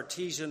this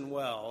artesian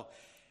well,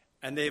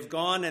 and they've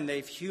gone and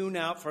they've hewn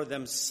out for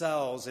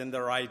themselves in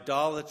their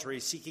idolatry,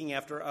 seeking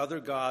after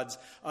other gods,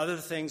 other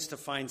things to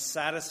find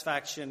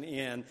satisfaction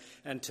in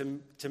and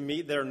to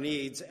meet their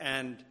needs.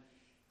 And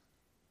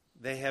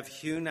they have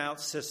hewn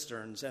out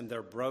cisterns, and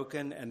they're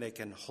broken, and they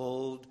can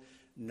hold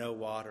no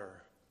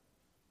water.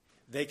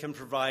 They can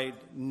provide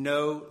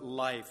no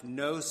life,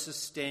 no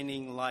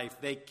sustaining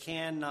life. They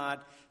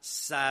cannot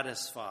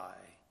satisfy.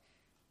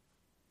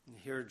 And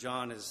here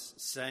John is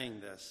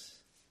saying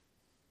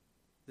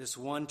this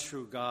one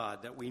true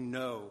God that we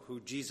know,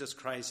 who Jesus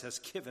Christ has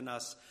given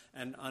us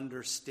an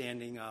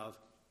understanding of.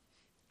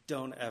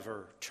 Don't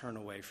ever turn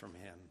away from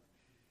him.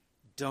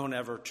 Don't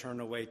ever turn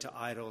away to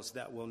idols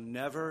that will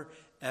never,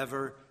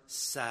 ever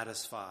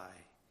satisfy.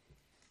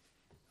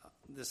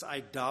 This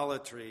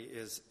idolatry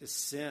is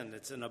sin.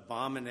 It's an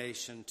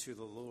abomination to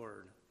the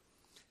Lord.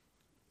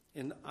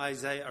 In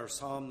Isaiah or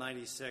Psalm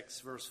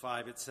 96, verse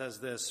 5, it says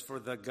this: "For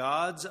the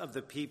gods of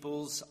the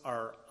peoples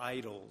are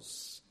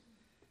idols,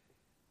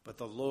 but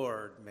the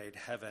Lord made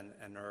heaven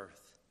and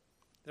earth."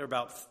 There are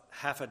about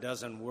half a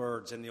dozen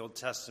words in the Old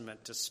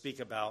Testament to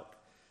speak about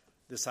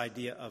this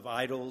idea of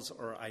idols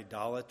or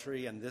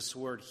idolatry. And this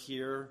word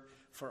here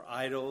for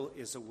idol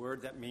is a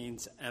word that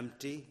means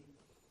empty.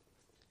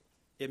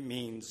 It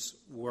means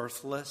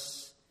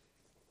worthless.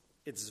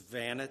 It's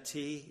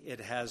vanity.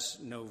 It has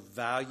no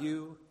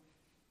value.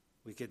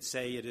 We could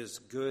say it is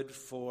good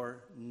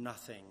for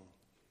nothing.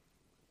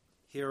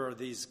 Here are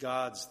these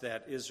gods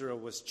that Israel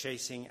was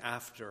chasing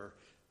after,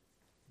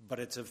 but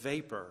it's a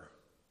vapor.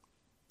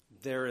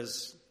 There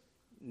is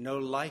no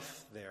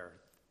life there.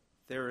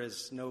 There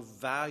is no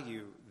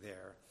value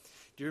there.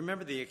 Do you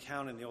remember the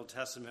account in the Old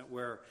Testament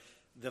where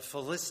the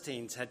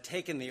Philistines had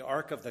taken the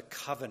Ark of the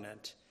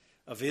Covenant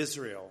of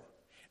Israel,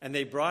 and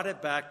they brought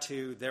it back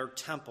to their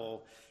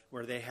temple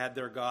where they had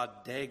their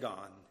god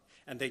Dagon.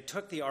 And they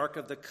took the Ark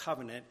of the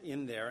Covenant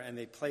in there and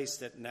they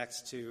placed it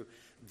next to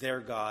their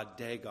god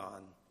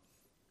Dagon.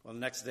 Well, the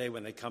next day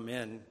when they come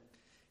in,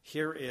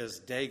 here is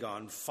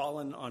Dagon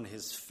fallen on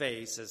his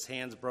face, his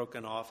hands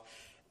broken off,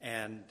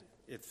 and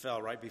it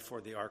fell right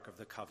before the Ark of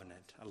the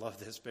Covenant. I love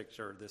this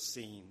picture, this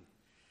scene.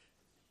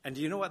 And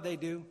do you know what they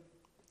do?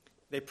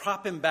 They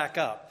prop him back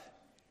up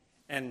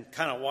and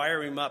kind of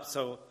wire him up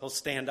so he'll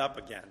stand up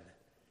again.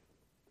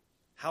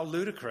 How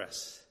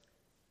ludicrous.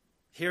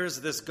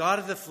 Here's this God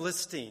of the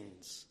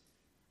Philistines,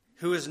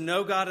 who is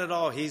no God at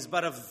all. He's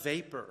but a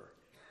vapor.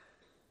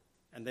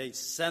 And they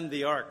send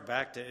the ark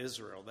back to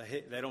Israel.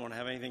 They don't want to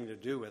have anything to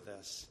do with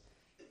this.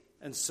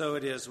 And so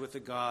it is with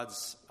the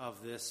gods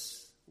of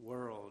this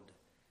world,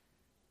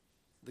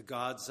 the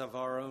gods of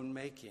our own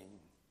making.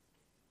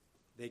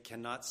 They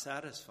cannot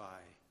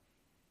satisfy.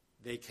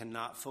 They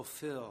cannot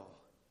fulfill.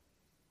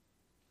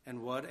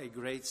 And what a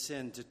great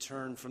sin to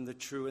turn from the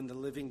true and the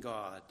living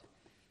God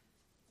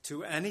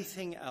to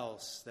anything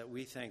else that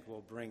we think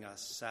will bring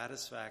us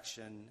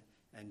satisfaction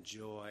and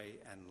joy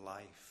and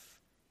life.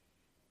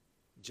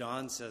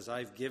 John says,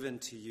 I've given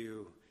to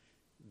you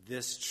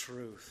this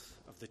truth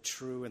of the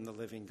true and the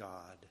living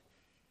God.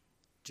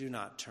 Do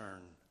not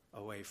turn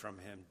away from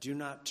him. Do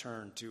not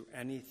turn to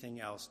anything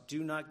else.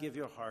 Do not give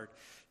your heart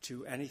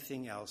to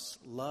anything else.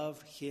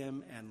 Love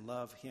him and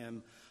love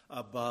him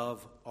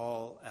above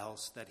all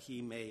else, that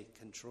he may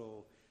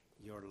control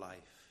your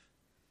life.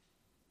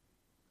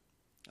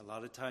 A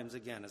lot of times,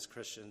 again, as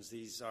Christians,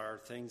 these are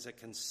things that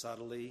can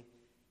subtly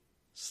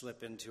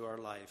slip into our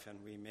life, and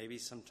we maybe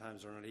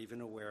sometimes are not even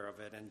aware of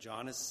it. And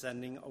John is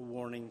sending a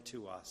warning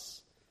to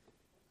us.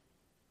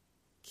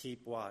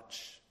 Keep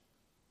watch.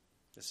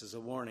 This is a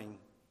warning.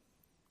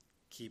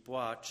 Keep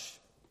watch.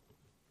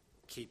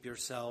 Keep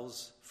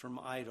yourselves from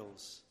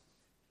idols.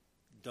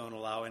 Don't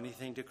allow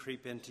anything to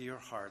creep into your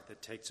heart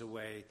that takes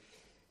away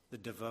the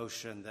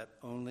devotion that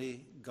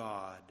only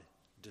God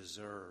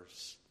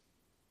deserves.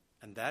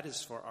 And that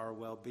is for our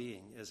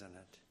well-being, isn't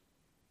it?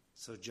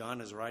 So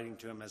John is writing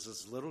to him as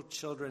his little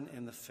children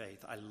in the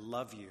faith. I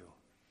love you.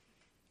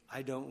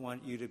 I don't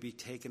want you to be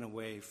taken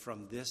away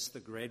from this, the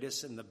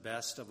greatest and the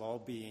best of all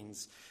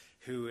beings,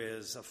 who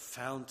is a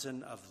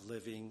fountain of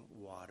living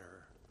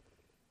water.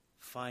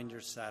 Find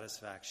your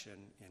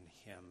satisfaction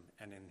in him,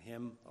 and in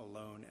him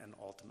alone and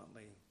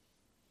ultimately.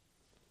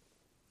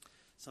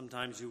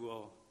 Sometimes you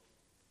will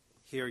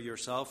hear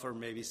yourself or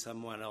maybe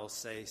someone else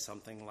say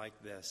something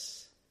like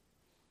this: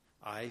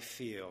 I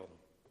feel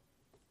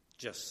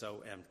just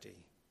so empty.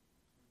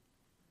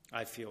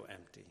 I feel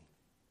empty.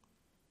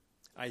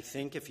 I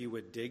think if you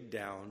would dig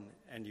down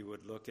and you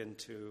would look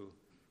into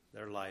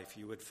their life,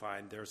 you would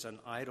find there's an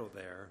idol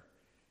there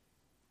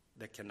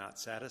that cannot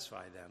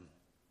satisfy them.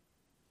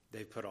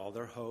 They put all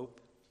their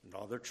hope and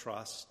all their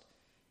trust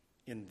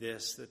in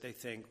this that they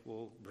think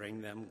will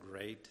bring them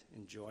great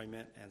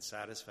enjoyment and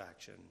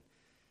satisfaction.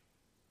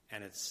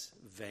 And it's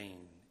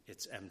vain,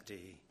 it's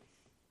empty,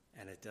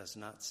 and it does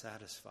not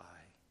satisfy.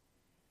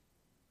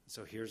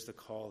 So here's the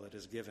call that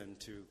is given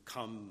to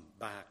come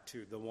back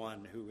to the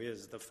one who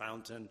is the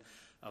fountain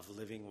of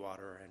living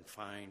water and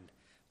find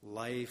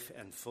life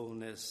and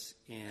fullness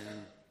in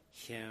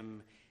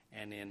him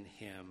and in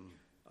him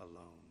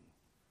alone.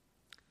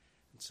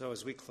 And so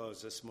as we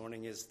close this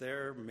morning, is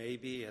there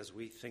maybe, as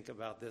we think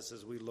about this,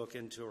 as we look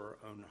into our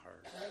own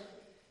heart,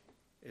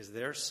 is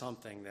there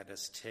something that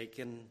has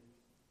taken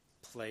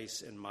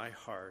place in my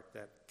heart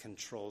that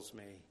controls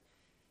me,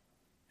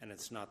 and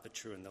it's not the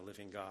true and the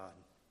living God?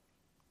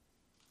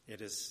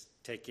 It is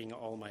taking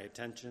all my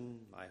attention,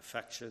 my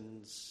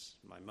affections,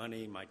 my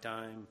money, my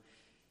time,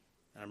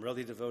 and I'm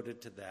really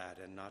devoted to that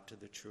and not to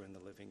the true and the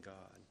living God.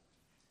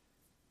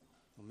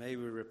 Well, may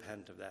we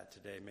repent of that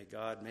today.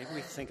 May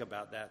we think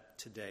about that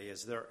today.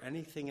 Is there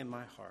anything in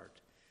my heart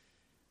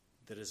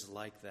that is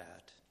like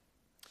that?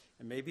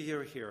 And maybe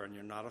you're here and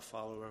you're not a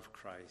follower of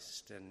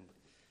Christ, and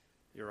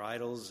your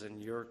idols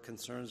and your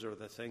concerns are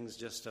the things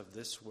just of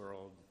this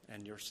world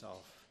and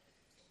yourself.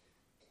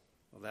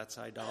 Well, that's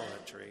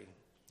idolatry.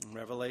 And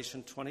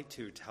Revelation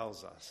 22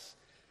 tells us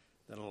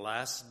that on the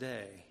last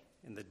day,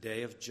 in the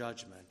day of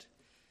judgment,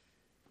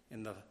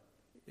 in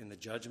the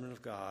judgment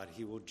of God,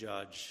 he will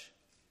judge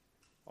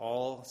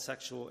all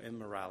sexual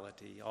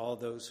immorality, all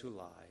those who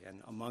lie,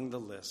 and among the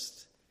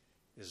list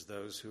is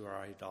those who are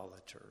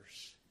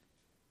idolaters.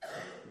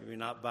 Maybe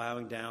not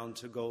bowing down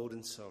to gold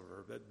and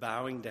silver, but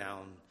bowing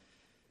down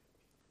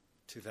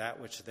to that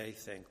which they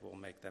think will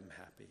make them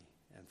happy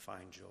and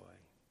find joy.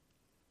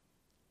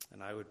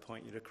 And I would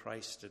point you to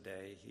Christ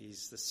today.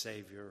 He's the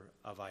Savior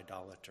of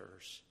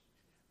idolaters.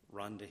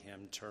 Run to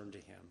him, turn to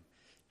him.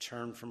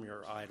 Turn from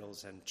your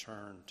idols and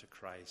turn to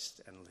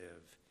Christ and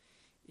live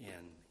in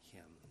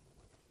him.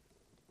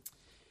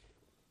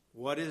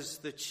 What is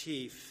the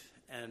chief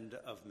end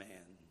of man?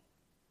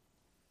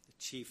 The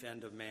chief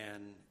end of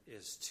man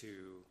is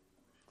to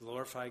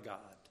glorify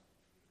God,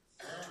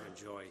 to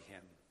enjoy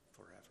him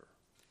forever.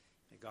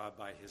 May God,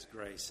 by his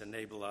grace,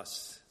 enable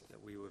us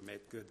that we would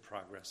make good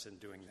progress in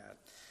doing that.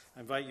 I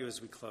invite you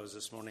as we close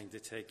this morning to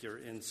take your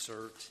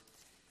insert,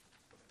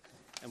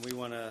 and we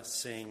want to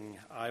sing,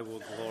 I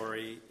Will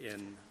Glory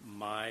in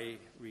My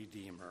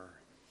Redeemer.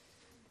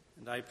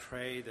 And I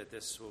pray that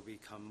this will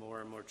become more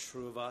and more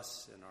true of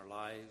us in our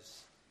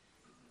lives,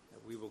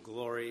 that we will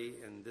glory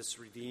in this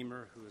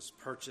Redeemer who has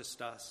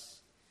purchased us,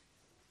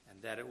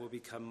 and that it will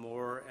become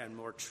more and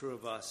more true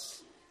of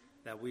us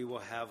that we will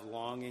have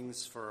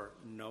longings for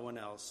no one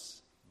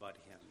else but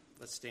him.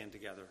 Let's stand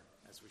together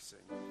as we sing.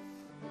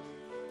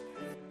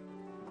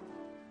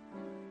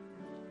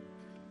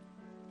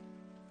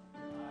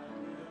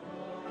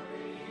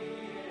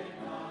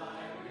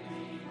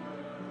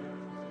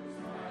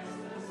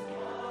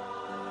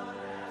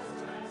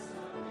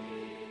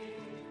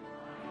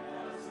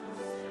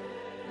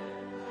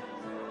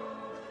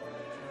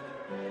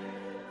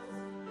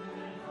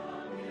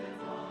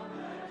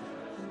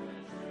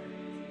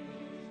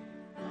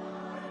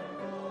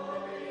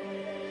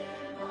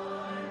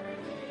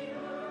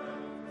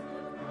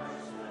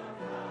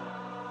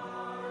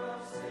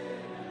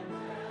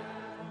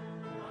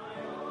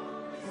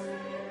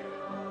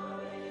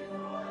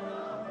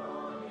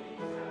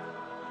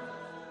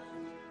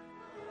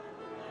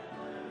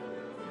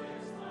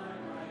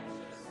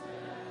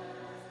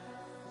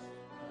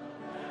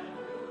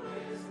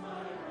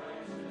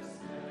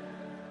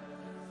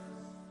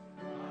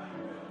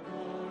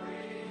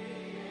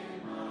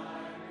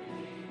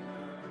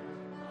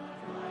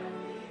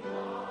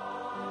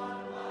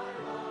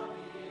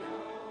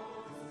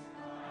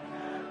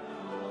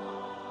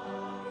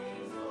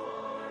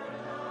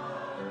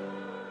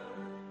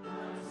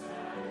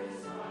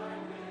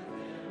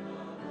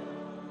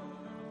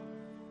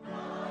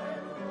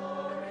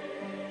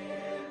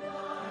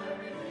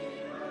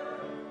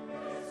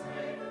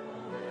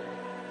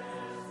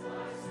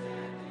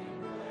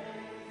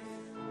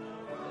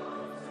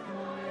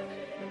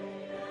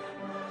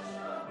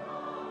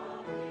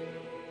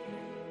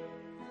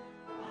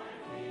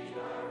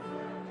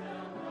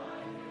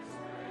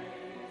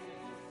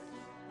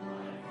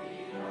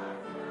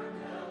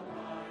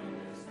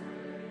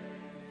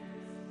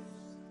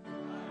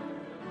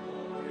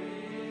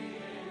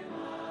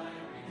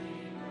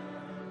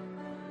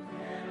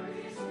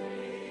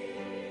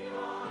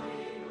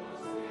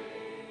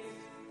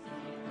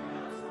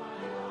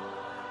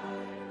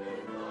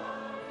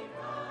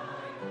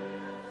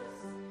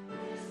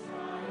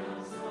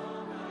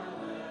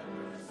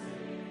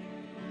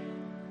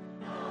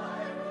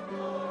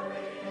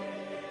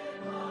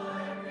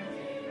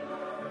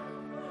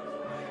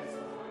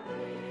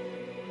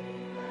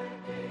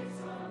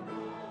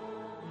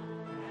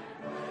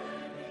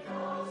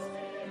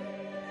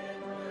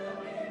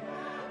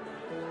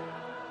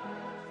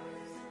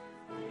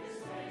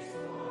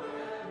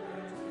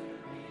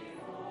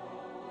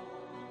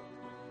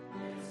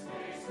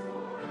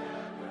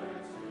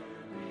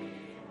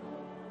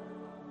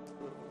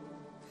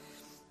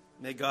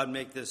 May God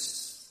make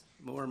this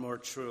more and more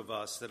true of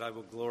us, that I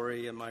will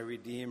glory in my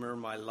Redeemer,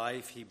 my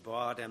life he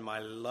bought, and my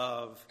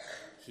love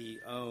he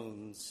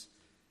owns.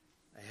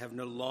 I have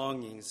no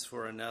longings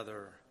for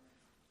another,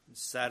 I'm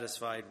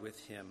satisfied with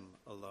him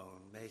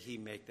alone. May he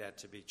make that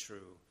to be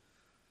true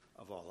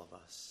of all of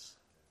us.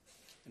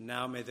 And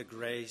now may the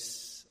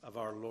grace of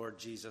our Lord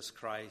Jesus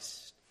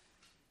Christ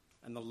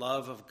and the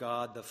love of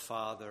God the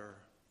Father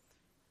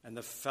and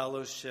the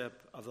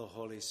fellowship of the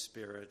Holy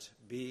Spirit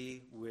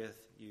be with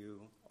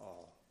you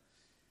all.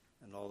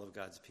 And all of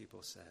God's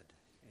people said,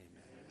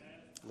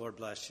 amen. Lord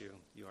bless you.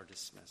 You are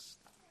dismissed.